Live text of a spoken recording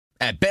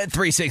At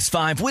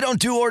Bet365, we don't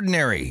do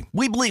ordinary.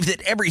 We believe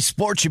that every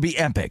sport should be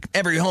epic.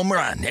 Every home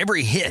run,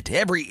 every hit,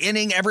 every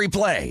inning, every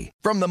play.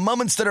 From the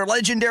moments that are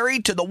legendary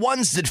to the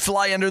ones that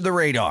fly under the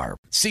radar.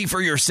 See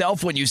for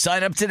yourself when you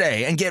sign up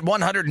today and get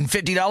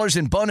 $150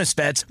 in bonus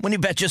bets when you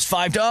bet just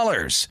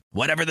 $5.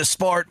 Whatever the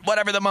sport,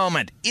 whatever the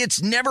moment,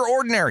 it's never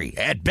ordinary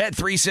at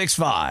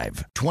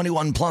Bet365.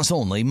 21 plus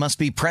only. Must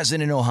be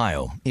present in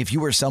Ohio. If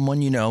you or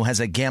someone you know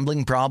has a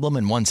gambling problem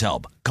and wants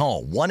help,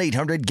 call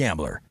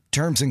 1-800-GAMBLER.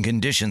 Terms and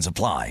conditions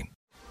apply.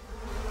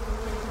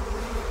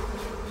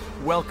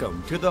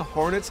 Welcome to the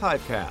Hornets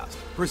Hivecast,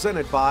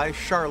 presented by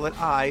Charlotte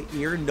Eye,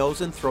 Ear,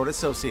 Nose, and Throat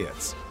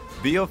Associates,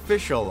 the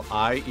official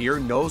eye, ear,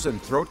 nose,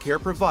 and throat care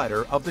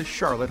provider of the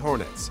Charlotte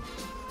Hornets.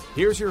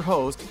 Here's your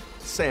host,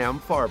 Sam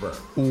Farber.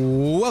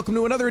 Welcome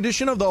to another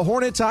edition of the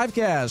Hornets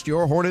Hivecast,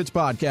 your Hornets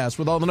podcast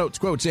with all the notes,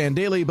 quotes, and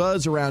daily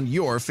buzz around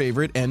your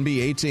favorite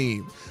NBA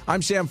team.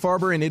 I'm Sam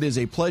Farber, and it is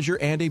a pleasure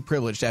and a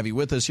privilege to have you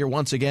with us here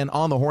once again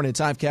on the Hornets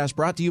Hivecast,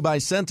 brought to you by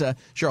Senta,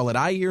 Charlotte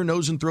Eye, Ear,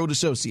 Nose, and Throat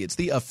Associates,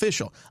 the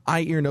official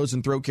eye, ear, nose,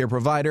 and throat care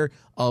provider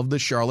of the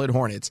Charlotte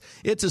Hornets.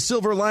 It's a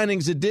Silver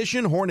Linings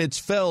edition. Hornets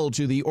fell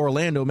to the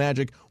Orlando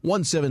Magic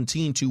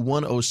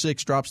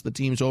 117-106, drops the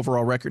team's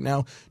overall record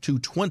now to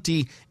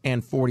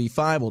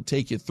 20-45. We'll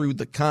take you through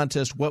the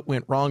contest, what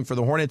went wrong for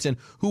the Hornets, and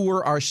who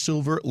were our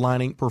Silver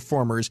Lining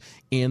performers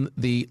in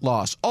the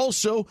loss.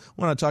 Also, I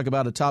want to talk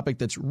about a topic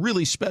that's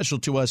really special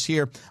to us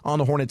here on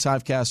the Hornets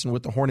Hivecast and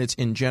with the Hornets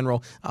in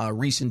general.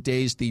 Recent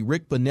days, the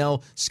Rick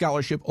Bonnell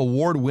Scholarship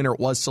Award winner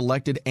was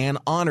selected and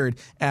honored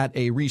at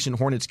a recent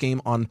Hornets game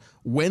on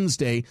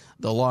Wednesday,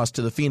 the loss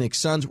to the Phoenix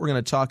Suns. We're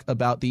going to talk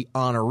about the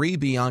honoree,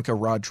 Bianca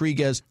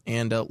Rodriguez,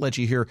 and let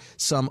you hear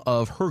some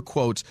of her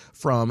quotes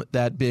from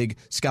that big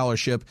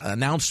scholarship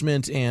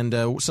announcement and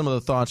some of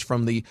the thoughts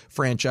from the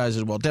franchise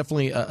as well.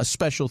 Definitely a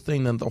special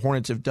thing that the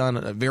Hornets have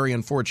done. Very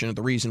unfortunate.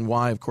 The reason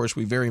why, of course,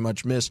 we very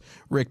much miss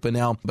Rick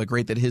Bonnell, but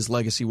great that his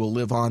legacy will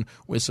live on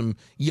with some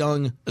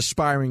young,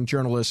 aspiring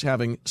journalists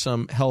having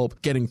some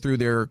help getting through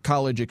their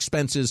college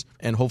expenses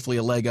and hopefully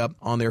a leg up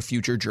on their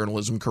future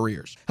journalism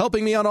careers.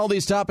 Helping me on all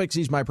these topics,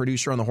 he's my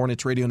producer on the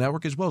Hornets Radio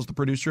Network, as well as the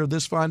producer of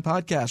this fine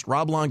podcast,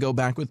 Rob Longo,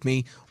 back with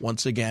me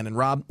once again. And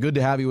Rob, good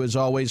to have you as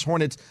always.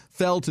 Hornets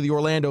fell to the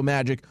Orlando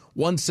Magic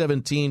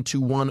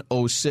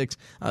 117-106.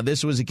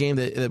 This was a game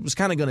that was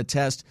kind of going to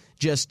test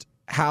just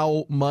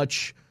how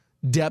much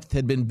depth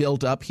had been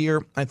built up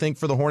here, I think,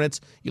 for the Hornets.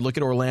 You look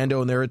at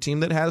Orlando, and they're a team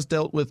that has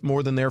dealt with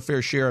more than their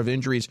fair share of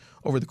injuries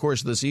over the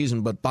course of the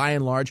season, but by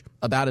and large,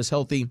 about as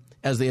healthy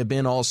as they have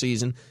been all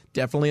season.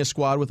 Definitely a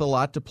squad with a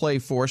lot to play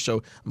for,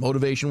 so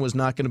motivation was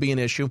not going to be an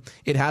issue.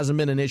 It hasn't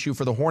been an issue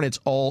for the Hornets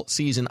all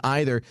season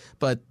either,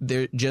 but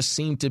there just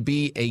seemed to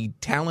be a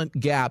talent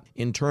gap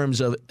in terms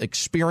of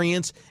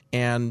experience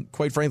and,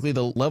 quite frankly,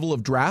 the level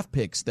of draft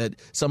picks that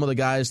some of the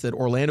guys that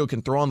Orlando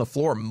can throw on the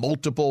floor,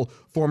 multiple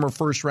former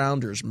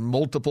first-rounders,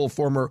 multiple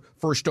former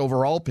first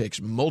overall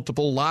picks,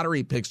 multiple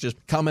lottery picks just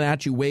coming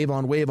at you wave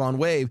on wave on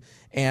wave.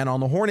 And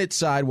on the Hornets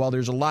side, while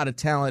there's a lot of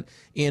talent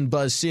in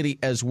Buzz City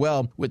as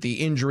well, with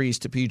the injuries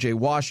to P.J.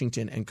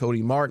 Washington and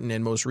Cody Martin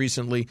and most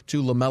recently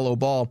to LaMelo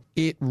Ball,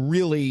 it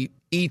really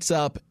eats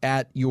up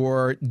at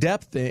your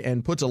depth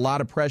and puts a lot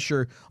of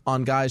pressure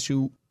on guys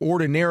who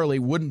ordinarily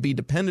wouldn't be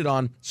depended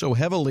on so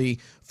heavily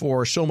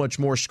for so much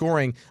more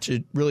scoring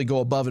to really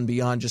go above and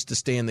beyond just to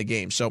stay in the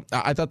game. So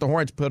I thought the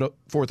Hornets put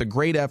forth a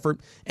great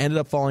effort, ended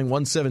up falling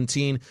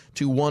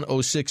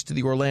 117-106 to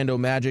the Orlando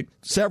Magic.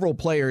 Several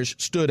players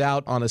stood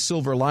out on a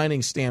silver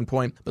lining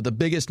standpoint, but the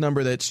biggest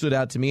number that stood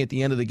out to me at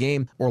the end of the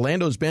game,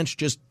 Orlando's bench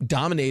just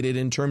dominated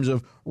in terms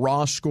of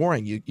raw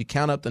scoring. You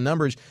count up the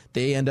numbers,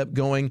 they end up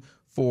going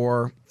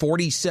for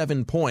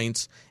 47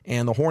 points,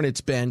 and the Hornets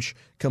bench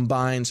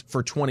combines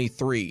for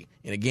 23.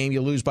 In a game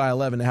you lose by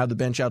 11, to have the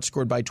bench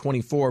outscored by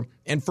 24,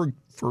 and for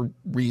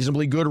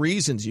reasonably good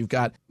reasons. You've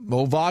got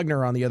Mo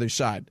Wagner on the other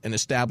side, an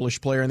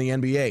established player in the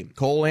NBA.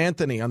 Cole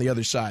Anthony on the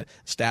other side,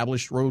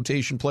 established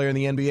rotation player in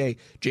the NBA.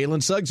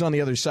 Jalen Suggs on the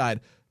other side.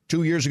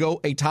 2 years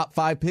ago, a top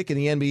 5 pick in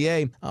the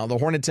NBA. The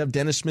Hornets have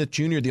Dennis Smith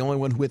Jr., the only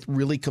one with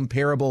really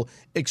comparable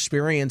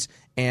experience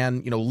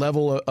and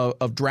level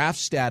of draft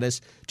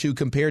status to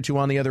compare to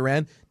on the other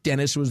end.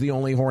 Dennis was the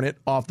only Hornet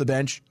off the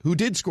bench who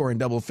did score in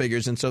double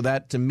figures, and so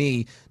that, to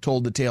me,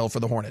 told the tale for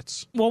the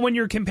Hornets. Well, when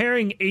you're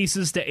comparing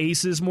aces to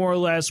aces, more or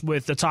less,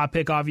 with the top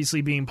pick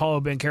obviously being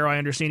Paolo Banchero, I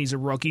understand he's a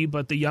rookie,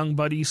 but the young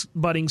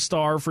budding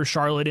star for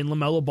Charlotte in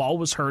LaMelo Ball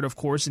was hurt, of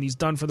course, and he's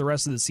done for the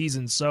rest of the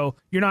season. So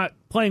you're not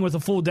playing with a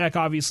full deck,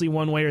 obviously,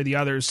 one way or the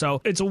other.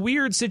 So it's a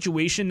weird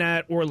situation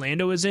that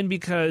Orlando is in,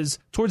 because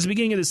towards the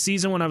beginning of the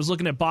season, when I was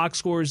looking at box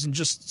scores and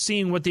just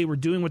seeing what they were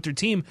doing with their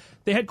team,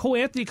 they had Cole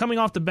Anthony coming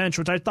off the bench,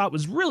 which I thought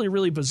was really,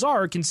 really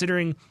bizarre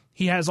considering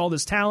he has all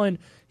this talent.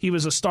 He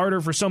was a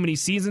starter for so many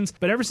seasons,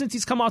 but ever since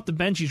he's come off the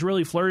bench, he's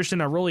really flourished,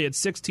 and I really had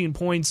 16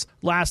 points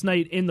last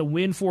night in the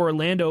win for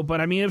Orlando. But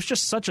I mean, it was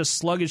just such a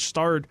sluggish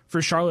start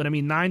for Charlotte. I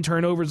mean, 9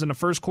 turnovers in the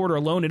first quarter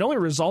alone. It only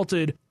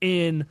resulted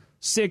in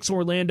 6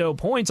 Orlando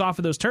points off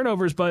of those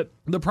turnovers, but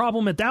the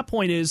problem at that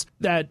point is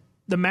that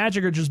the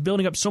Magic are just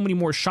building up so many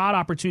more shot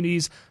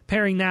opportunities,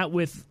 pairing that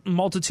with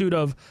multitude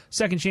of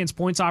second chance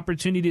points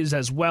opportunities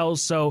as well.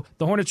 So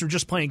the Hornets were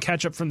just playing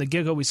catch up from the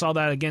get-go. We saw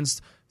that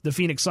against the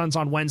Phoenix Suns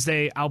on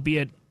Wednesday,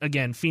 albeit,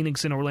 again,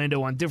 Phoenix and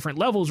Orlando on different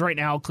levels right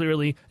now,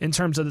 clearly, in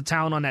terms of the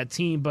talent on that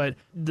team. But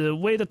the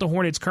way that the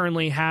Hornets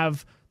currently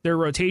have their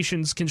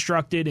rotations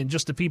constructed and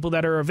just the people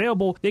that are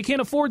available, they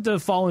can't afford to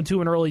fall into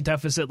an early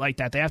deficit like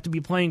that. They have to be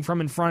playing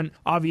from in front.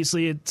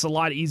 Obviously, it's a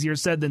lot easier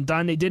said than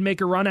done. They did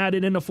make a run at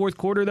it in the fourth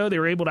quarter, though. They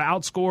were able to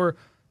outscore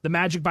the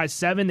Magic by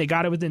 7. They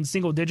got it within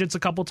single digits a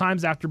couple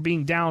times after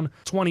being down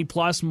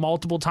 20-plus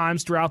multiple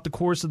times throughout the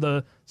course of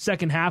the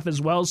second half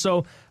as well.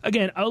 So,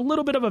 again, a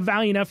little bit of a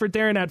valiant effort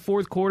there in that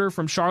fourth quarter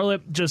from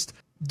Charlotte. Just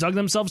dug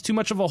themselves too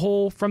much of a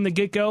hole from the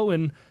get-go,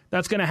 and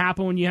that's going to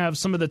happen when you have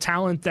some of the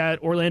talent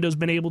that Orlando's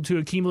been able to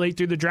accumulate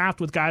through the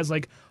draft with guys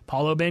like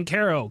Paolo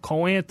Banchero,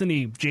 Cole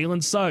Anthony,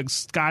 Jalen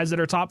Suggs, guys that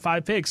are top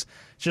 5 picks.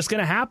 It's just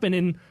going to happen,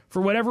 and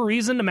for whatever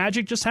reason, the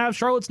Magic just have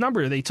Charlotte's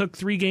number. They took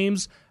 3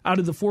 games out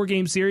of the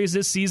 4-game series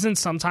this season.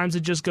 Sometimes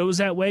it just goes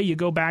that way. You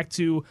go back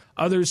to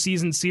other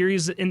season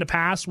series in the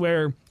past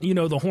where,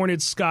 the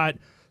Hornets got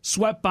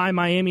swept by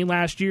Miami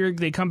last year.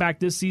 They come back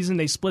this season.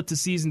 They split the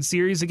season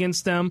series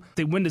against them.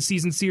 They win the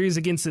season series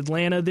against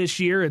Atlanta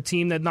this year, a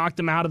team that knocked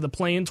them out of the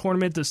play-in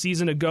tournament the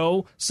season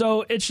ago.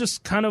 So it's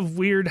just kind of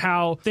weird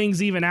how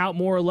things even out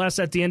more or less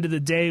at the end of the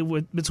day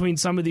between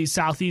some of these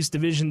Southeast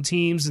Division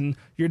teams and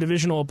your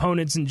divisional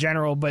opponents in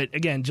general. But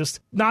again, just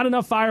not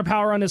enough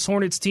firepower on this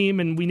Hornets team,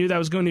 and we knew that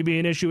was going to be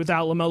an issue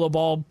without LaMelo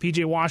Ball.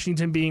 PJ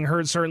Washington being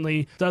hurt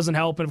certainly doesn't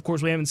help, and of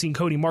course we haven't seen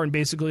Cody Martin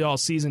basically all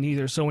season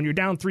either. So when you're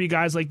down 3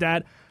 guys like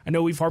that, I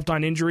know we've harped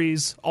on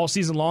injuries all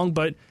season long,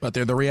 but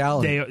they're the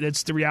reality.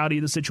 It's the reality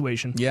of the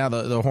situation. Yeah,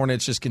 the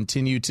Hornets just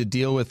continue to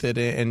deal with it,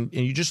 and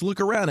you just look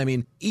around. I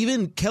mean,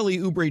 even Kelly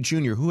Oubre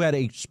Jr., who had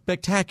a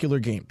spectacular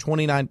game,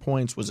 29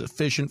 points, was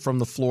efficient from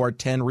the floor,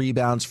 10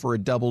 rebounds for a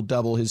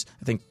double-double, his,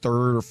 I think,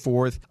 3rd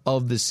or 4th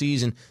of the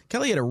season.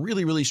 Kelly had a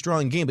really, really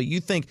strong game, but you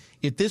think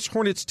if this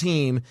Hornets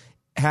team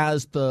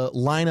has the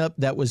lineup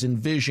that was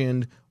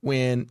envisioned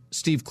when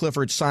Steve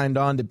Clifford signed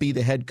on to be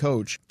the head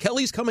coach,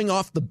 Kelly's coming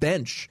off the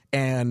bench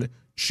and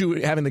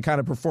having the kind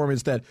of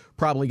performance that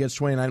probably gets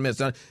 29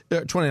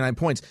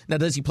 points. Now,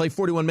 does he play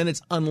 41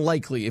 minutes?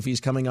 Unlikely if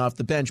he's coming off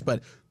the bench,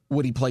 but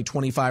would he play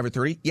 25 or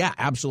 30? Yeah,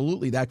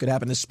 absolutely. That could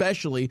happen,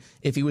 especially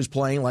if he was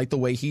playing like the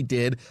way he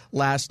did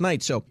last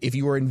night. So if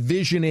you were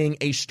envisioning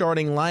a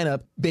starting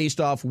lineup based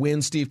off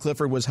when Steve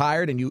Clifford was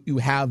hired and you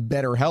have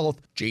better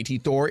health,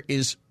 JT Thor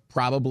is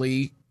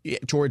probably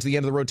towards the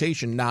end of the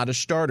rotation, not a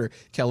starter.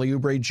 Kelly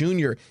Oubre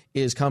Jr.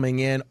 is coming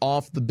in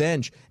off the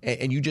bench,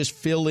 and you just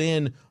fill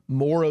in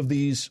more of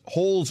these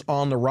holes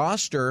on the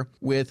roster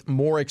with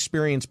more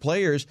experienced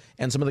players,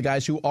 and some of the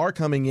guys who are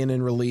coming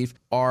in relief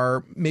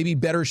are maybe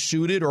better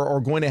suited or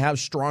going to have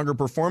stronger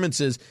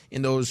performances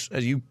in those,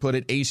 as you put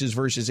it, aces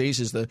versus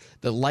aces. The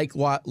like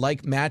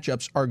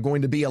matchups are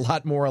going to be a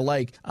lot more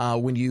alike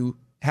when you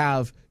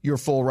have your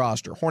full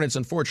roster. Hornets,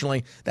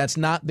 unfortunately, that's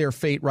not their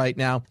fate right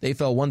now. They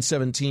fell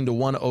 117 to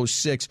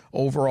 106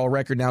 overall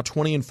record. Now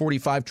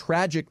 20-45,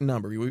 tragic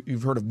number.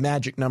 You've heard of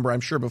magic number,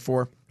 I'm sure,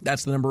 before.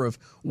 That's the number of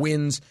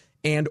wins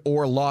and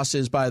or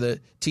losses by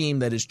the team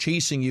that is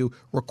chasing you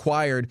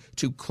required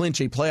to clinch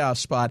a playoff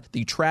spot.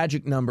 The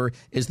tragic number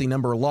is the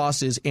number of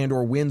losses and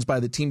or wins by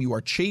the team you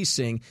are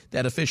chasing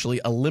that officially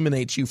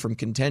eliminates you from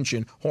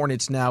contention.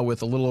 Hornets now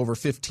with a little over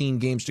 15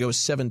 games to go,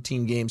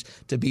 17 games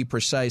to be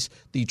precise.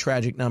 The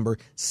tragic number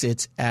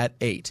sits at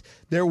 8.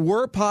 There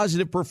were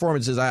positive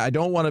performances. I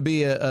don't want to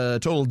be a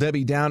total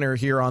Debbie Downer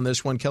here on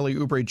this one. Kelly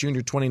Oubre Jr.,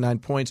 29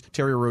 points.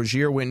 Terry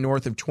Rozier went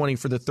north of 20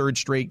 for the 3rd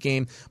straight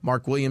game.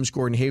 Mark Williams,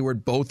 Gordon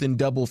Hayward, both in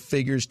double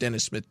figures.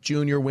 Dennis Smith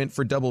Jr. went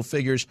for double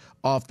figures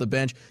off the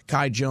bench.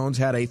 Kai Jones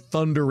had a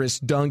thunderous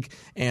dunk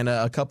and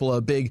a couple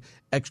of big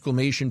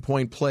exclamation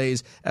point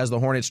plays as the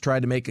Hornets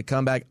tried to make a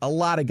comeback. A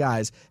lot of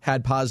guys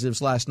had positives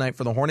last night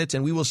for the Hornets,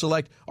 and we will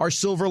select our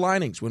silver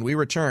linings when we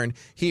return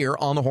here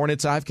on the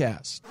Hornets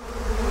Hivecast.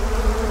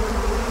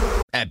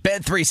 At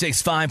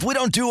Bet365, we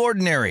don't do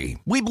ordinary.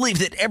 We believe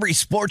that every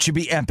sport should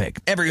be epic.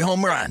 Every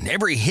home run,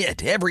 every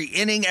hit, every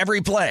inning, every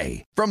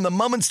play. From the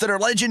moments that are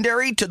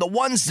legendary to the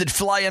ones that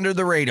fly under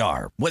the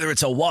radar. Whether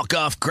it's a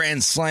walk-off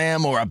grand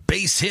slam or a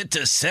base hit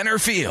to center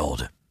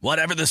field.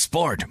 Whatever the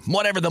sport,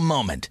 whatever the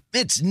moment.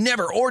 It's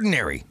never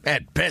ordinary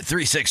at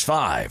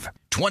Bet365.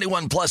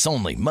 21 plus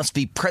only. Must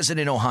be present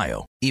in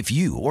Ohio. If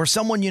you or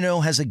someone you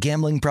know has a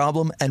gambling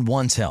problem and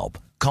wants help,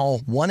 call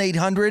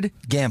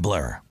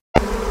 1-800-GAMBLER.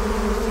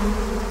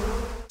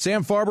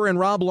 Sam Farber and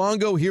Rob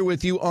Longo here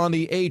with you on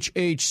the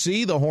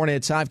HHC. The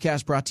Hornets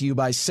Hivecast brought to you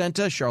by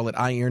Senta, Charlotte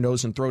Eye, Ear,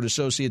 Nose, and Throat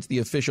Associates, the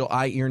official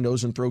eye, ear,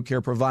 nose, and throat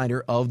care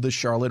provider of the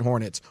Charlotte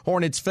Hornets.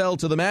 Hornets fell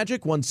to the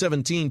Magic,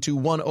 117 to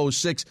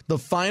 106. The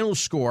final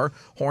score,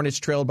 Hornets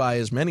trailed by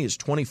as many as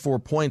 24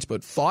 points,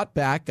 but fought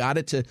back, got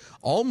it to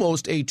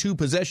almost a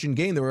 2-possession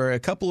game. There were a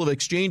couple of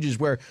exchanges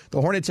where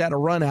the Hornets had a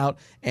run out,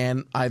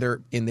 and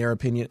either, in their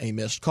opinion, a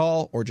missed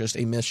call or just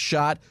a missed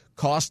shot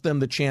cost them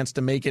the chance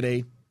to make it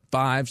a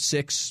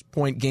 5-6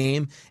 point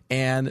game,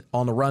 and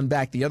on the run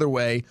back the other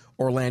way,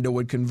 Orlando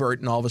would convert,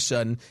 and all of a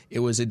sudden it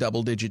was a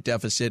double-digit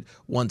deficit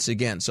once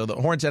again. So the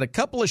Hornets had a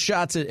couple of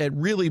shots at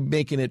really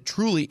making it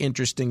truly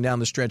interesting down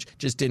the stretch,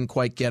 just didn't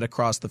quite get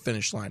across the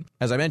finish line.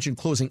 As I mentioned,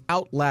 closing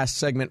out last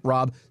segment,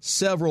 Rob,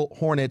 several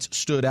Hornets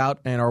stood out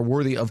and are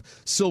worthy of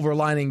silver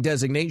lining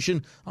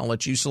designation. I'll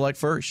let you select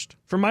first.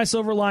 For my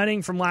silver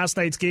lining from last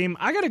night's game,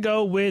 I got to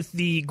go with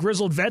the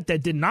grizzled vet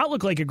that did not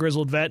look like a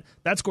grizzled vet.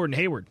 That's Gordon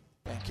Hayward.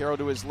 Caro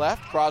to his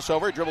left,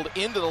 crossover, dribbled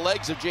into the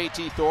legs of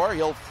J.T. Thor.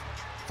 He'll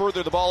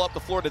further the ball up the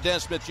floor to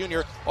Dennis Smith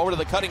Jr. Over to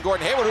the cutting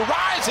Gordon Hayward, who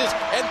rises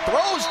and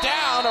throws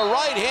down a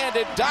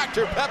right-handed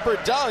Dr. Pepper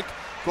dunk.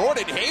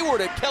 Gordon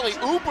Hayward and Kelly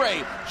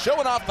Oubre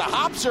showing off the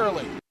hops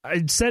early.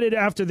 I said it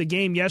after the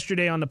game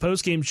yesterday on the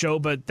postgame show,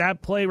 but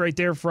that play right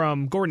there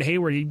from Gordon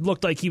Hayward, he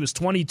looked like he was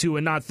 22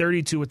 and not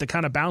 32 with the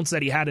kind of bounce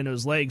that he had in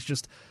his legs,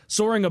 just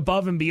soaring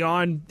above and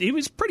beyond. He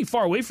was pretty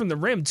far away from the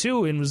rim,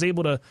 too, and was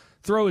able to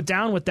throw it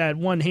down with that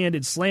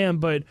one-handed slam.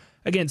 But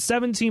again,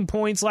 17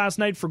 points last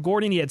night for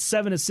Gordon. He had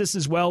 7 assists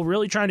as well,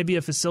 really trying to be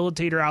a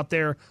facilitator out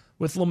there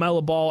with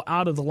LaMelo Ball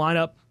out of the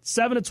lineup.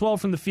 7 of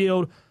 12 from the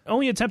field.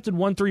 Only attempted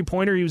 1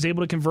 3-pointer. He was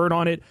able to convert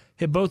on it,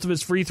 hit both of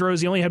his free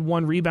throws. He only had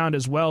 1 rebound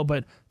as well,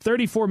 but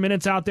 34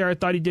 minutes out there. I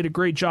thought he did a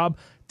great job.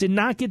 Did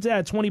not get to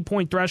that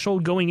 20-point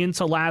threshold going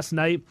into last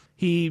night.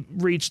 He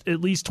reached at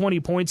least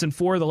 20 points in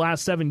 4 of the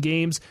last 7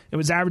 games. It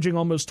was averaging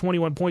almost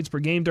 21 points per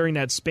game during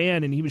that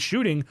span, and he was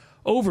shooting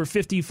over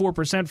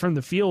 54% from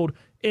the field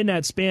in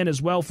that span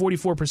as well,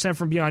 44%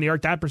 from beyond the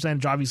arc. That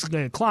percentage obviously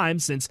going to climb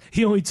since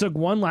he only took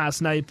 1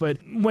 last night. But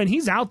when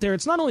he's out there,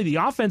 it's not only the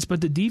offense,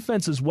 but the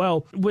defense as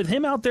well. With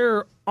him out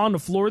there on the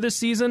floor this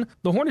season,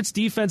 the Hornets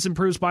defense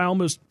improves by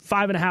almost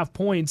 5.5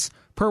 points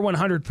per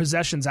 100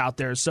 possessions out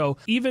there. So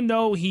even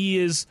though he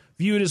is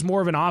viewed as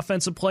more of an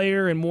offensive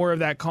player and more of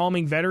that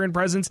calming veteran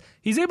presence,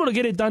 he's able to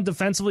get it done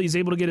defensively. He's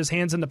able to get his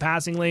hands in the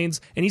passing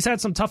lanes, and he's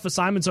had some tough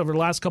assignments over the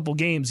last couple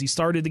games. He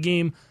started the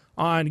game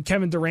on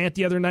Kevin Durant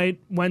the other night,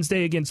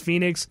 Wednesday against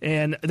Phoenix,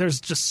 and there's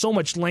just so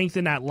much length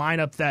in that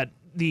lineup that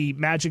the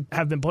Magic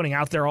have been putting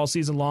out there all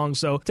season long.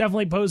 So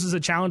definitely poses a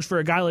challenge for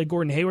a guy like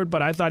Gordon Hayward,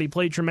 but I thought he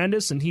played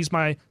tremendous, and he's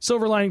my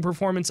silver lining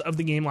performance of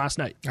the game last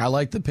night. I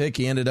like the pick.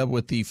 He ended up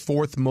with the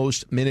 4th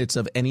most minutes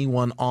of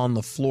anyone on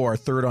the floor,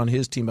 3rd on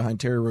his team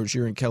behind Terry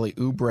Rozier and Kelly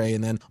Oubre,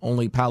 and then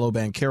only Paolo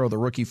Banchero, the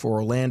rookie for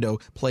Orlando,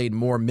 played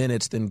more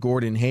minutes than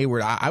Gordon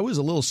Hayward. I was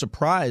a little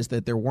surprised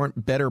that there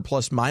weren't better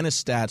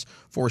plus-minus stats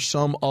for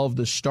some of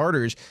the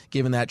starters,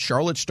 given that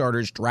Charlotte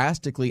starters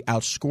drastically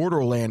outscored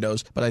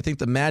Orlando's, but I think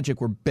the Magic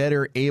were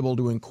better able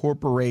to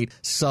incorporate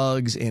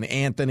Suggs and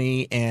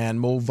Anthony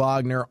and Mo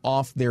Wagner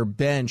off their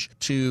bench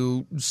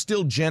to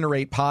still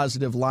generate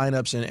positive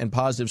lineups and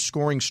positive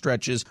scoring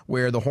stretches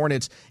where the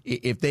Hornets,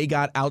 if they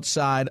got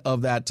outside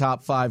of that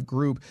top 5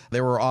 group,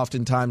 there were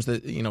often times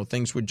that,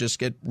 things would just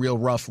get real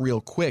rough real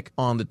quick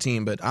on the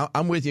team. But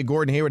I'm with you.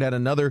 Gordon Hayward had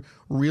another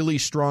really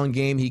strong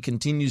game. He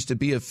continues to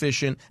be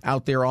efficient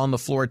out there on the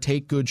floor,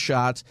 take good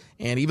shots,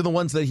 and even the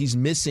ones that he's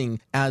missing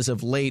as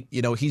of late,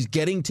 he's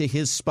getting to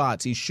his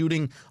spots. He's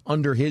shooting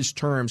under his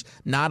terms,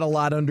 not a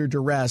lot under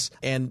duress.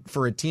 And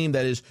for a team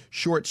that is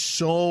short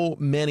so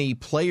many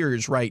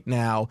players right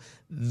now,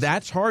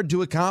 that's hard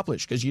to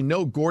accomplish because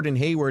Gordon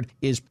Hayward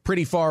is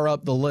pretty far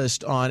up the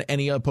list on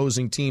any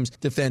opposing team's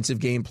defensive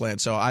game plan.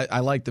 So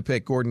I like the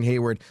pick. Gordon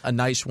Hayward, a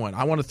nice one.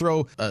 I want to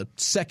throw a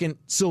second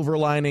silver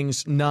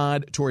linings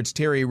nod towards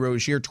Terry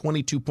Rozier,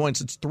 22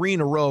 points. It's 3 in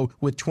a row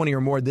with 20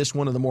 or more. This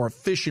one of the more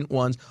efficient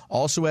ones.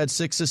 Also had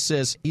 6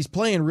 assists. He's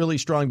playing really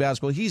strong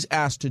basketball. He's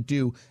asked to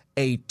do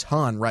a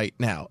ton right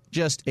now,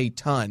 just a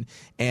ton.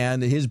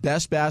 And his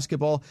best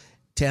basketball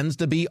tends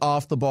to be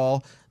off the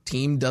ball.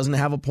 Team doesn't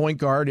have a point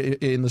guard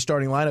in the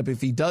starting lineup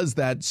if he does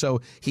that, so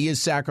he is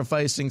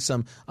sacrificing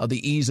some of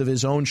the ease of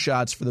his own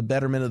shots for the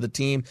betterment of the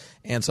team,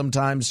 and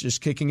sometimes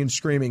just kicking and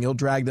screaming. He'll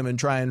drag them and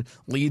try and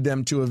lead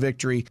them to a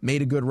victory.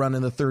 Made a good run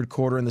in the third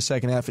quarter and the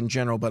second half in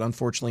general, but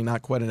unfortunately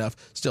not quite enough.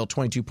 Still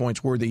 22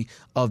 points worthy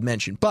of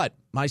mention. But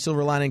my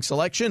silver lining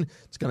selection,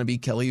 it's going to be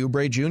Kelly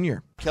Oubre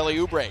Jr. Kelly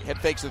Oubre head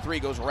fakes the 3,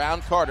 goes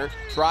around Carter,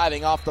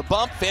 driving off the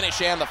bump,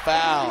 finish, and the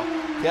foul.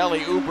 Kelly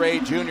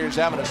Oubre Jr. is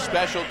having a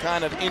special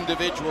kind of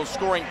individual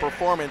scoring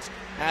performance.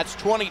 That's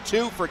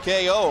 22 for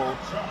KO,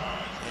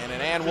 and an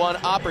and one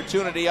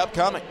opportunity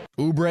upcoming.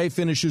 Oubre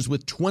finishes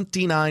with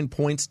 29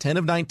 points, 10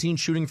 of 19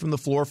 shooting from the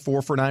floor,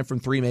 4 for 9 from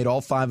 3, made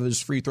all 5 of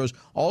his free throws.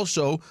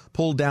 Also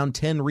pulled down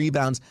 10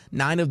 rebounds,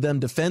 9 of them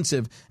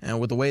defensive. And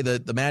with the way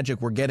that the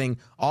Magic were getting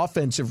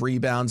offensive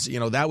rebounds,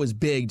 that was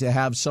big to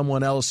have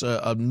someone else,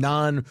 a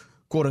non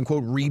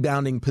quote-unquote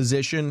rebounding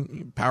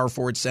position, power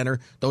forward, center,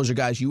 those are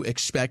guys you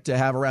expect to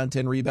have around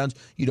 10 rebounds.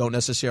 You don't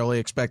necessarily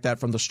expect that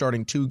from the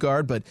starting two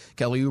guard, but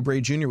Kelly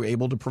Oubre Jr.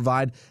 able to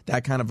provide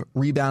that kind of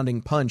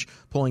rebounding punch,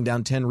 pulling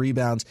down 10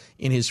 rebounds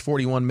in his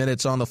 41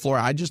 minutes on the floor.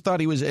 I just thought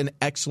he was an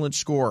excellent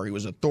scorer. He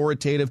was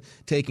authoritative,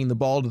 taking the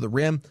ball to the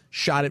rim,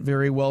 shot it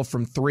very well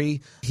from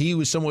three. He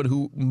was someone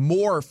who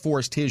more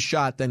forced his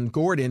shot than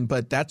Gordon,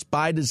 but that's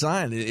by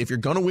design. If you're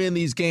going to win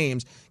these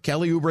games,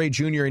 Kelly Oubre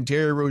Jr. and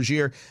Terry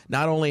Rozier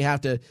not only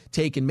have to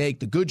take and make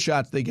the good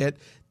shots they get,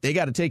 they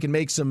got to take and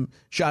make some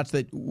shots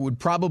that would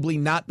probably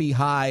not be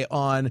high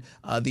on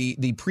the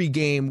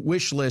pregame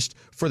wish list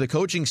for the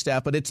coaching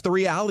staff, but it's the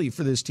reality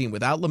for this team.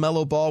 Without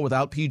LaMelo Ball,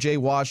 without P.J.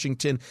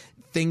 Washington,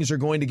 things are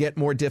going to get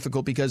more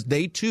difficult because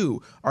they,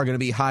 too, are going to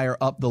be higher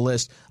up the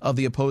list of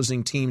the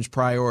opposing team's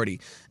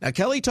priority. Now,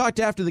 Kelly talked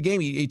after the game.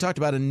 He talked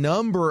about a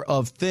number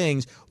of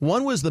things.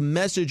 One was the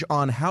message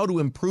on how to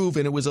improve,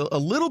 and it was a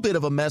little bit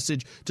of a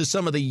message to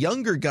some of the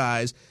younger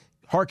guys,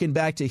 harken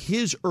back to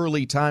his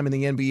early time in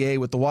the NBA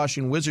with the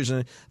Washington Wizards,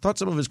 and I thought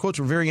some of his quotes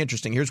were very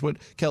interesting. Here's what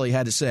Kelly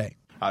had to say.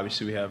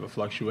 Obviously, we have a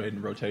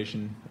fluctuating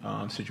rotation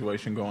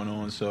situation going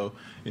on, so,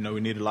 we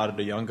need a lot of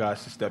the young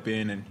guys to step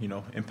in and,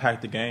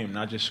 impact the game,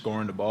 not just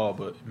scoring the ball,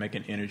 but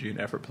making energy and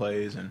effort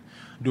plays and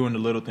doing the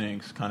little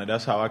things. Kind of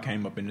that's how I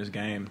came up in this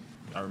game.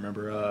 I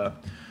remember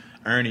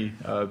Ernie,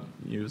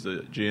 he was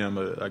the GM,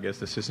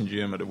 the assistant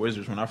GM of the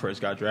Wizards when I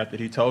first got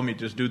drafted. He told me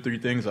just do three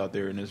things out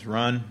there, and it's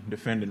run,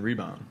 defend, and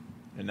rebound.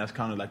 And that's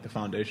kind of like the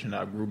foundation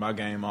that I grew my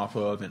game off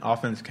of. And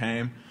offense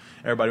came.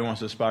 Everybody wants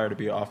to aspire to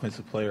be an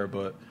offensive player,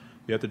 but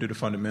you have to do the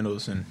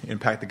fundamentals and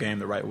impact the game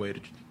the right way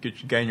to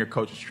gain your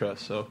coach's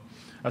trust. So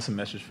that's a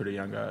message for the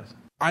young guys.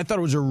 I thought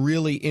it was a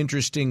really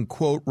interesting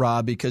quote,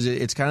 Rob, because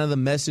it's kind of the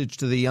message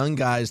to the young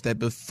guys that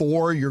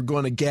before you're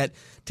going to get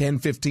 10,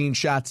 15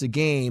 shots a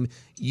game,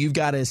 you've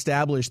got to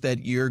establish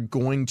that you're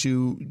going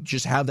to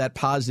just have that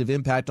positive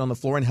impact on the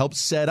floor and help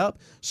set up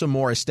some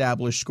more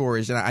established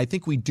scorers. And I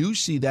think we do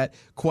see that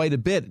quite a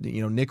bit.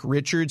 Nick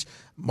Richards,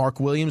 Mark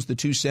Williams, the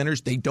two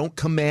centers, they don't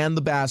command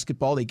the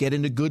basketball. They get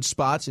into good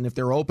spots, and if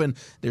they're open,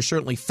 they're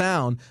certainly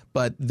found,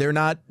 but they're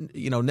not,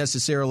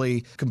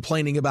 necessarily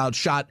complaining about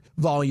shot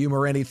volume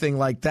or anything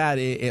like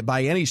that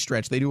by any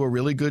stretch. They do a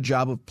really good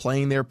job of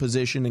playing their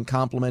position and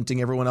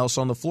complementing everyone else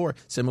on the floor.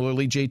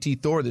 Similarly,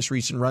 JT Thor, this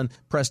recent run,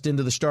 pressed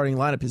into the starting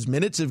lineup. His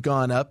minutes have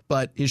gone up,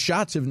 but his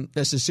shots haven't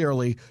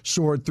necessarily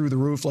soared through the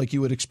roof like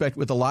you would expect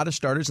with a lot of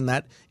starters, and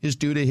that is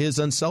due to his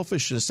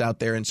unselfishness out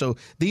there. And so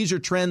these are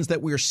trends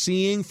that we're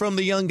seeing from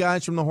the young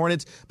guys from the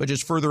Hornets, but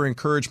just further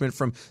encouragement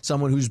from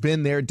someone who's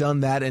been there, done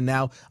that, and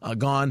now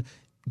gone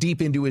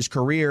deep into his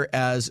career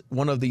as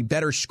one of the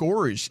better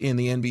scorers in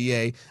the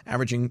NBA,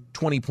 averaging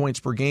 20 points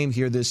per game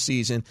here this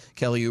season,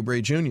 Kelly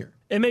Oubre Jr.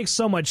 It makes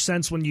so much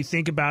sense when you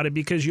think about it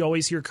because you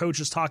always hear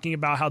coaches talking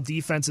about how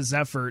defense is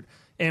effort.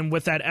 And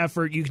with that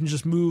effort, you can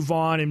just move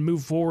on and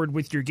move forward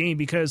with your game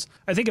because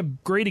I think a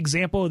great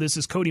example of this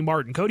is Cody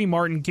Martin. Cody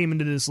Martin came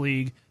into this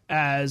league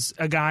as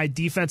a guy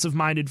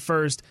defensive-minded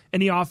first,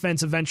 and the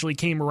offense eventually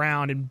came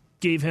around and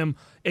gave him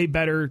a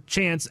better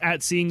chance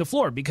at seeing the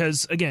floor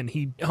because, again,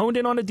 he honed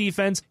in on the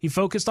defense. He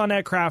focused on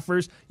that craft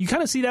first. You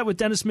kind of see that with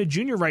Dennis Smith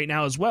Jr. right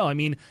now as well. I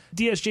mean,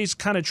 DSJ's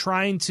kind of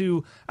trying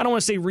to, I don't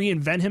want to say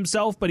reinvent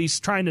himself, but he's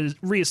trying to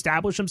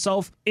reestablish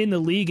himself in the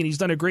league, and he's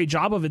done a great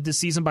job of it this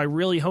season by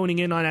really honing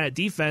in on that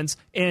defense.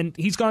 And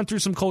he's gone through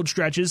some cold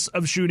stretches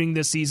of shooting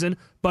this season,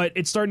 but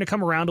it's starting to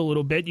come around a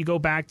little bit. You go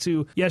back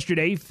to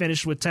yesterday, he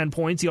finished with 10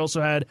 points. He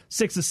also had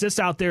 6 assists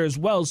out there as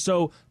well.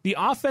 So the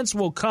offense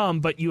will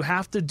come, but you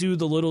have to do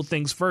the little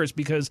things first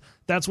because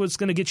that's what's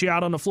going to get you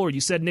out on the floor.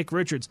 You said Nick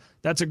Richards.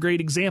 That's a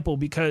great example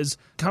because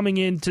coming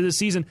into the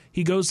season,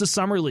 he goes to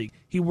Summer League.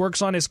 He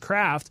works on his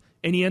craft,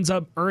 and he ends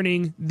up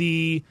earning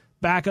the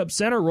backup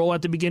center role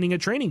at the beginning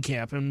of training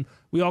camp. And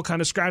we all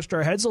kind of scratched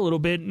our heads a little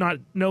bit, not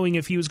knowing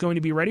if he was going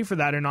to be ready for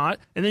that or not.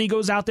 And then he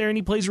goes out there and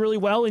he plays really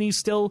well, and he's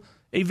still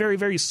a very,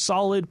 very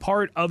solid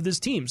part of this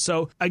team.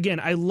 So, again,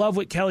 I love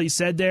what Kelly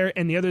said there.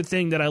 And the other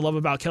thing that I love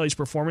about Kelly's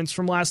performance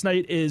from last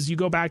night is you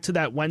go back to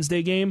that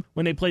Wednesday game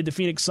when they played the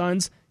Phoenix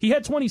Suns. He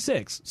had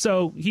 26.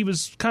 So he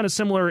was kind of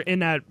similar in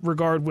that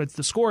regard with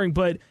the scoring,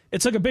 but it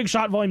took a big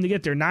shot volume to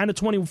get there. 9 of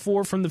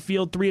 24 from the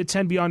field, 3 of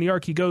 10 beyond the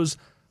arc. He goes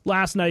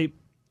last night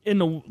in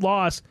the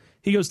loss.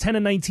 He goes 10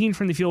 of 19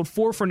 from the field,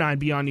 4 for 9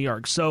 beyond the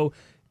arc. So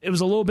it was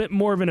a little bit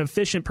more of an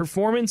efficient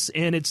performance,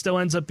 and it still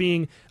ends up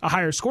being a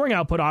higher scoring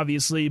output,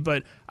 obviously,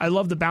 but I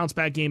love the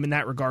bounce-back game in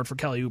that regard for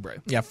Kelly Oubre.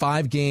 Yeah,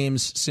 5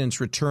 games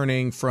since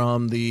returning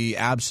from the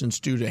absence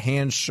due to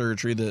hand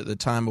surgery, the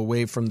time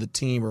away from the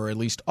team, or at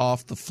least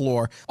off the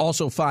floor.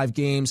 Also 5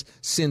 games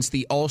since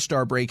the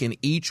All-Star break, and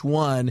each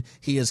one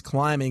he is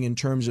climbing in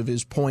terms of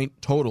his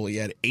point total. He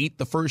had 8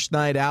 the first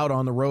night out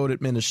on the road at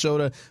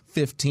Minnesota,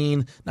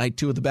 15 night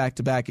 2 of the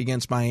back-to-back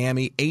against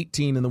Miami,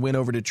 18 in the win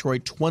over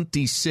Detroit,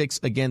 26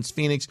 against against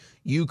Phoenix.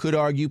 You could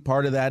argue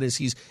part of that is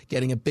he's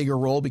getting a bigger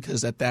role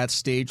because at that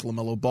stage,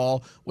 LaMelo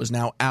Ball was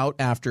now out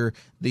after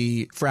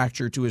the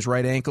fracture to his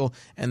right ankle.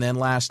 And then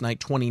last night,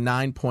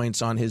 29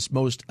 points on his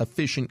most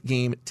efficient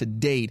game to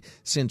date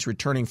since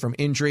returning from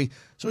injury.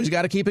 So he's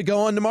got to keep it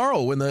going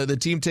tomorrow when the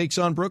team takes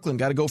on Brooklyn.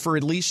 Got to go for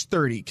at least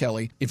 30,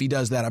 Kelly. If he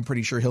does that, I'm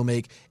pretty sure he'll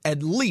make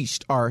at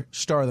least our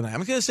star of the night.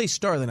 I'm going to say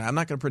star of the night. I'm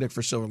not going to predict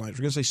for Silver Linings.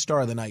 We're going to say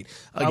star of the night.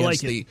 I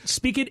like it.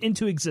 Speak it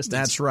into existence.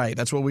 That's right.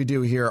 That's what we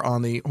do here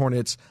on the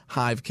Hornets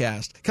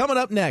Hivecast. Coming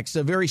up next,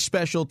 a very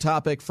special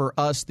topic for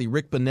us. The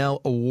Rick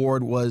Bonnell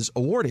Award was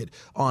awarded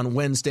on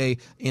Wednesday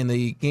in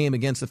the game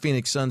against the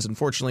Phoenix Suns.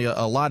 Unfortunately,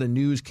 a lot of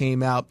news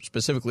came out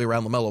specifically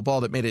around LaMelo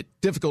Ball that made it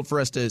difficult for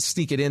us to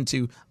sneak it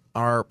into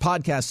our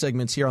podcast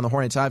segments here on the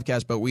Hornets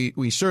Hivecast, but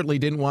we certainly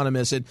didn't want to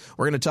miss it.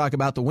 We're going to talk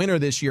about the winner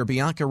this year,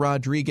 Bianca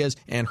Rodriguez,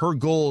 and her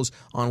goals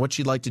on what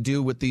she'd like to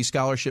do with the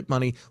scholarship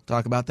money. We'll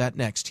talk about that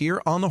next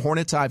here on the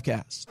Hornets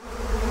Hivecast.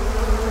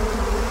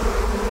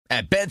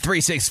 At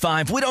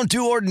Bet365, we don't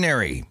do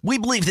ordinary. We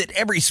believe that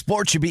every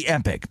sport should be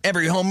epic.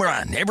 Every home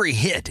run, every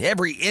hit,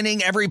 every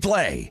inning, every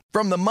play.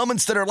 From the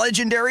moments that are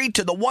legendary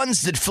to the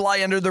ones that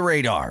fly under the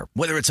radar.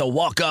 Whether it's a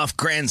walk-off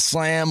grand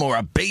slam or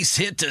a base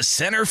hit to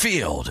center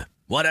field.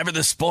 Whatever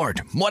the sport,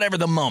 whatever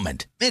the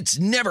moment, it's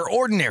never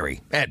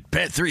ordinary at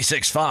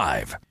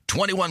Bet365.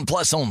 21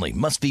 plus only.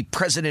 Must be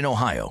present in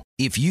Ohio.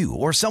 If you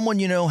or someone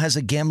you know has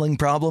a gambling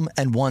problem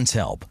and wants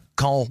help,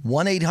 call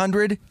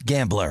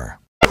 1-800-GAMBLER.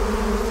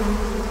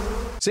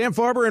 Sam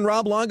Farber and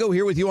Rob Longo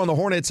here with you on the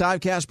Hornets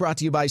Hivecast, brought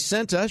to you by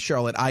Senta,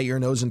 Charlotte Eye, Ear,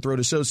 Nose, and Throat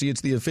Associates,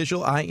 the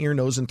official eye, ear,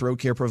 nose, and throat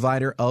care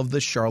provider of the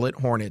Charlotte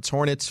Hornets.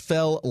 Hornets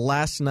fell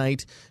last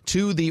night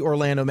to the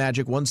Orlando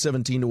Magic,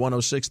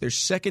 117-106. Their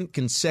second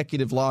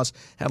consecutive loss,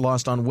 had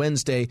lost on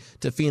Wednesday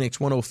to Phoenix,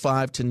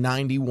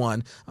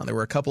 105-91. There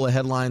were a couple of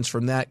headlines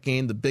from that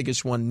game. The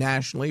biggest one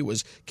nationally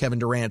was Kevin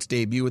Durant's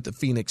debut with the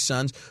Phoenix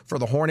Suns. For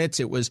the Hornets,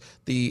 it was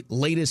the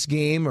latest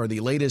game or the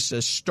latest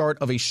start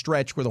of a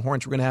stretch where the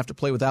Hornets were going to have to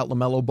play without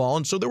LaMelo Ball.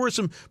 And so there were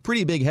some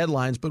pretty big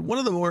headlines, but one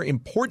of the more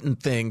important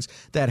things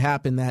that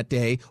happened that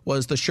day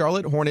was the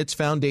Charlotte Hornets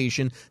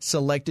Foundation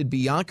selected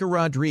Bianca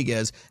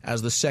Rodriguez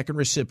as the second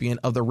recipient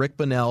of the Rick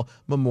Bonnell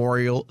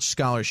Memorial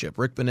Scholarship.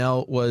 Rick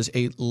Bonnell was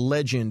a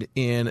legend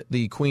in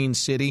the Queen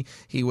City.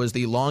 He was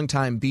the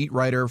longtime beat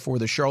writer for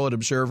the Charlotte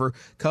Observer,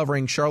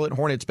 covering Charlotte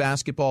Hornets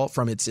basketball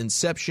from its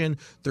inception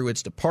through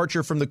its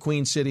departure from the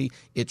Queen City,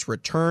 its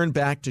return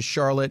back to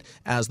Charlotte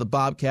as the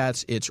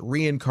Bobcats, its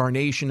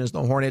reincarnation as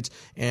the Hornets,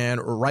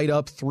 and right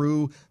up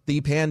through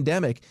the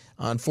pandemic.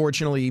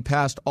 Unfortunately, he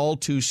passed all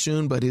too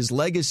soon, but his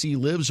legacy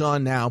lives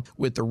on now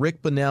with the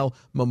Rick Bonnell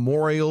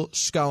Memorial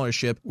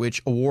Scholarship,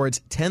 which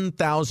awards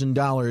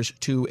 $10,000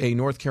 to a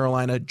North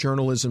Carolina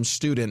journalism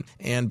student.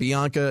 And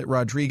Bianca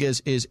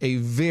Rodriguez is a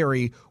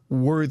very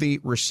worthy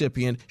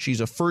recipient.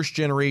 She's a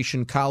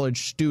first-generation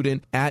college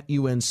student at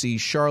UNC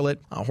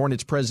Charlotte.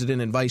 Hornets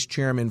president and vice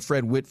chairman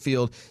Fred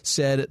Whitfield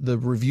said the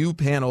review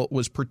panel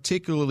was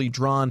particularly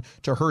drawn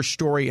to her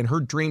story and her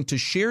dream to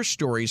share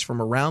stories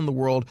from around the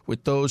world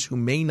with those who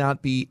may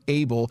not be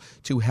able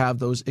to have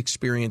those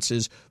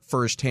experiences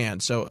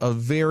firsthand. So a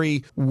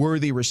very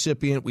worthy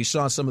recipient. We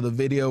saw some of the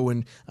video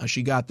when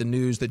she got the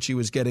news that she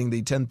was getting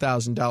the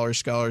 $10,000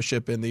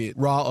 scholarship and the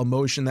raw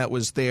emotion that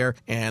was there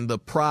and the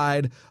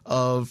pride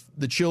of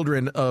the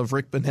children of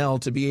Rick Bonnell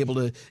to be able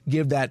to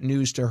give that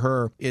news to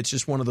her. It's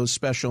just one of those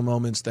special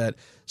moments that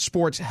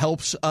sports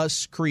helps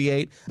us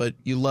create, but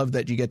you love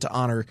that you get to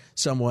honor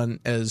someone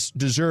as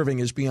deserving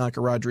as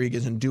Bianca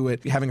Rodriguez and do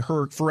it, having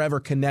her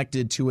forever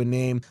connected to a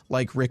name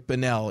like Rick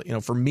Bonnell. You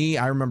know, for me,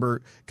 I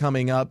remember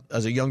coming up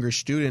as a younger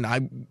student,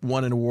 I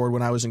won an award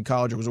when I was in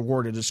college. I was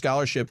awarded a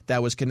scholarship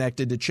that was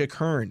connected to Chick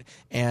Hearn.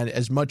 And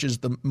as much as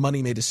the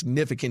money made a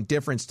significant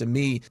difference to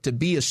me, to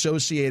be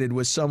associated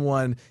with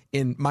someone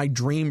in my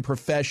dream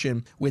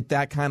profession with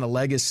that kind of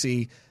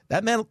legacy,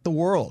 that meant the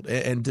world.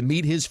 And to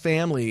meet his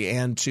family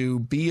and to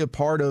be a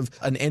part of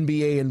an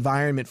NBA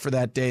environment for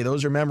that day,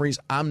 those are memories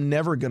I'm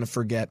never going to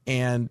forget.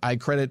 And I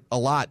credit a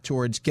lot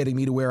towards getting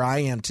me to where I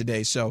am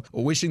today. So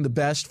wishing the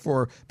best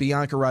for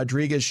Bianca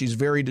Rodriguez. She's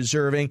very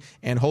deserving,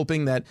 and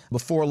hoping that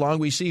before long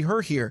we see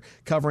her here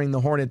covering the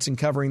Hornets and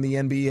covering the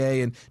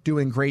NBA and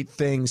doing great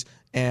things.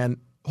 And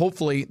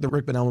hopefully the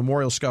Rick Bonnell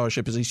Memorial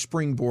Scholarship is a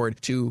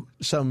springboard to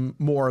some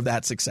more of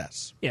that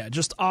success. Yeah,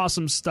 just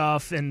awesome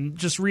stuff. And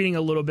just reading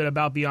a little bit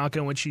about Bianca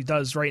and what she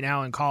does right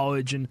now in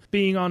college, and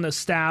being on the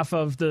staff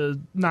of the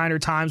Niner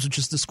Times, which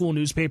is the school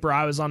newspaper.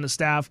 I was on the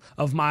staff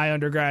of my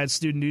undergrad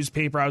student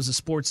newspaper. I was a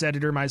sports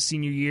editor my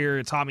senior year.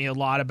 It taught me a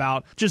lot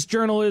about just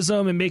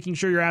journalism and making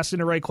sure you're asking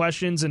the right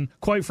questions, and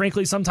quite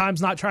frankly,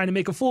 sometimes not trying to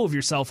make a fool of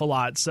yourself a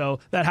lot. So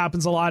that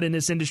happens a lot in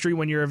this industry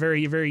when you're a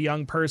very, very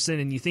young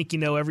person and you think you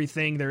know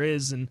everything there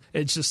is. is. And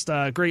it's just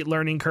a great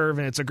learning curve,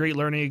 and it's a great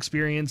learning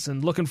experience,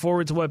 and looking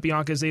forward to what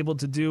Bianca is able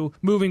to do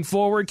moving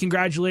forward.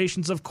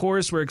 Congratulations, of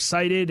course. We're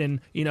excited.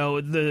 And,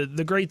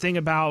 the great thing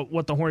about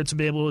what the Hornets have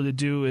been able to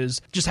do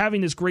is just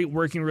having this great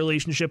working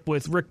relationship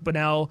with Rick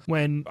Bonnell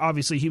when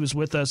obviously he was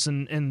with us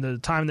and the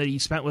time that he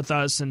spent with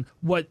us, and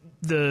what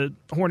the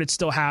Hornets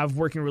still have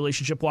working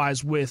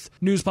relationship-wise with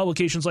news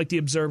publications like The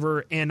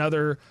Observer and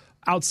other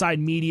outside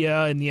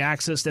media, and the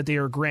access that they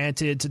are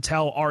granted to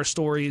tell our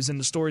stories and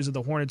the stories of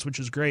the Hornets, which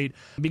is great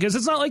because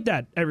it's not like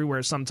that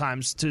everywhere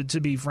sometimes, to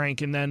be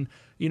frank. And then,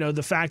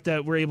 the fact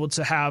that we're able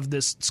to have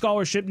this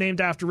scholarship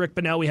named after Rick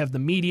Bonnell, we have the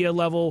media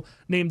level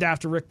named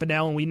after Rick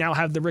Bonnell, and we now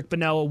have the Rick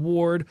Bonnell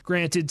Award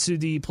granted to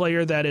the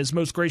player that is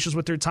most gracious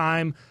with their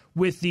time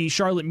with the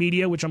Charlotte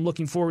media, which I'm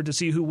looking forward to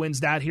see who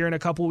wins that here in a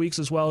couple of weeks,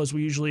 as well as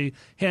we usually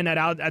hand that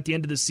out at the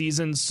end of the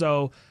season.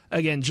 So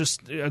again,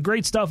 just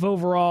great stuff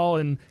overall,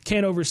 and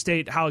can't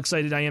overstate how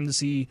excited I am to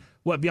see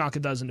what Bianca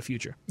does in the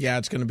future. Yeah,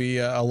 it's going to be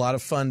a lot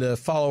of fun to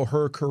follow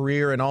her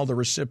career and all the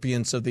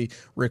recipients of the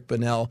Rick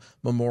Bonnell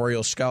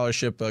Memorial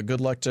Scholarship.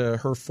 Good luck to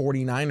her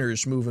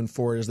 49ers moving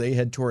forward as they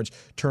head towards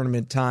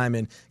tournament time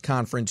in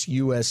Conference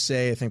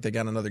USA. I think they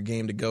got another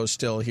game to go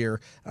still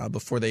here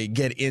before they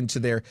get into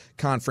their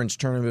conference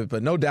tournament,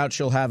 but no doubt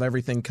she'll have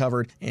everything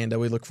covered, and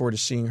we look forward to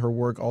seeing her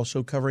work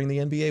also covering the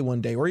NBA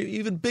one day, or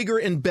even bigger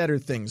and better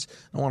things.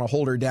 I don't want to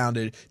hold her down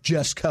to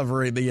just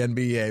covering the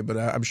NBA, but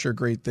I'm sure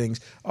great things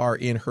are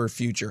in her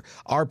future.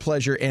 Our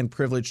pleasure and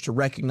privilege to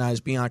recognize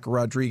Bianca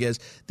Rodriguez.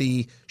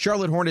 The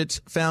Charlotte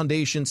Hornets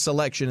Foundation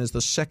selection as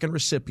the second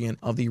recipient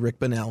of the Rick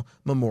Bonnell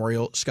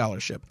Memorial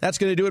Scholarship. That's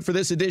going to do it for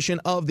this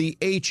edition of the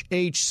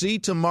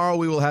HHC. Tomorrow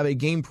we will have a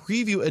game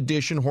preview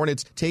edition,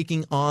 Hornets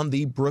taking on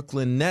the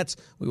Brooklyn Nets.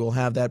 We will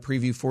have that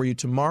preview for you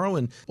tomorrow,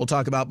 and we'll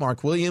talk about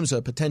Mark Williams,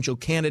 a potential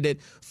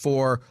candidate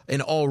for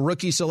an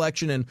all-rookie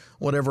selection, and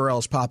whatever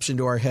else pops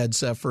into our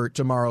heads for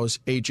tomorrow's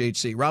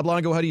HHC. Rob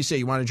Longo, how do you say?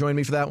 You want to join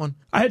me for that one?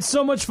 I had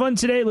so much fun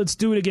today. Let's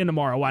do it again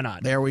tomorrow. Why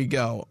not? There we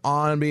go.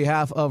 On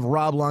behalf of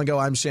Rob Longo,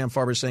 I'm Sam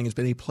Farber saying it's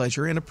been a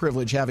pleasure and a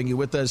privilege having you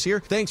with us here.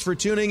 Thanks for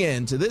tuning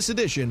in to this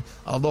edition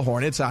of the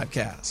Hornets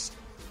Hivecast.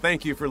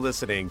 Thank you for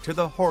listening to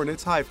the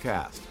Hornets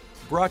Hivecast,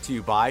 brought to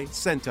you by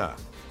Senta,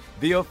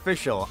 the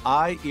official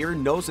eye, ear,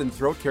 nose, and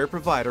throat care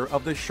provider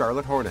of the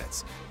Charlotte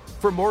Hornets.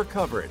 For more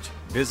coverage,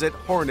 visit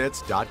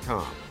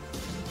hornets.com.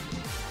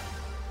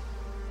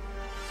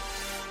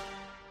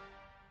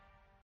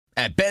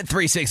 At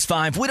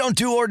Bet365, we don't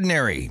do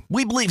ordinary.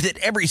 We believe that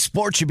every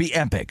sport should be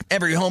epic.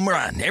 Every home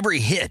run, every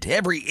hit,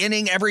 every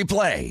inning, every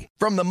play.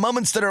 From the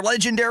moments that are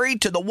legendary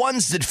to the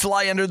ones that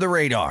fly under the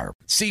radar.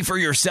 See for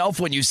yourself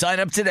when you sign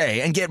up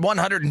today and get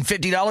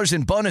 $150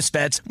 in bonus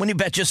bets when you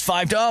bet just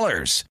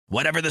 $5.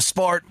 Whatever the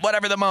sport,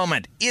 whatever the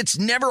moment, it's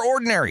never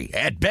ordinary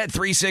at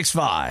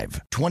Bet365.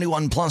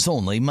 21 plus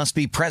only. Must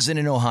be present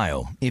in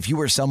Ohio. If you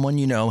or someone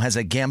you know has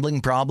a gambling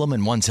problem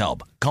and wants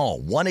help, call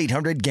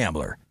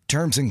 1-800-GAMBLER.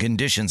 Terms and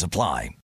conditions apply.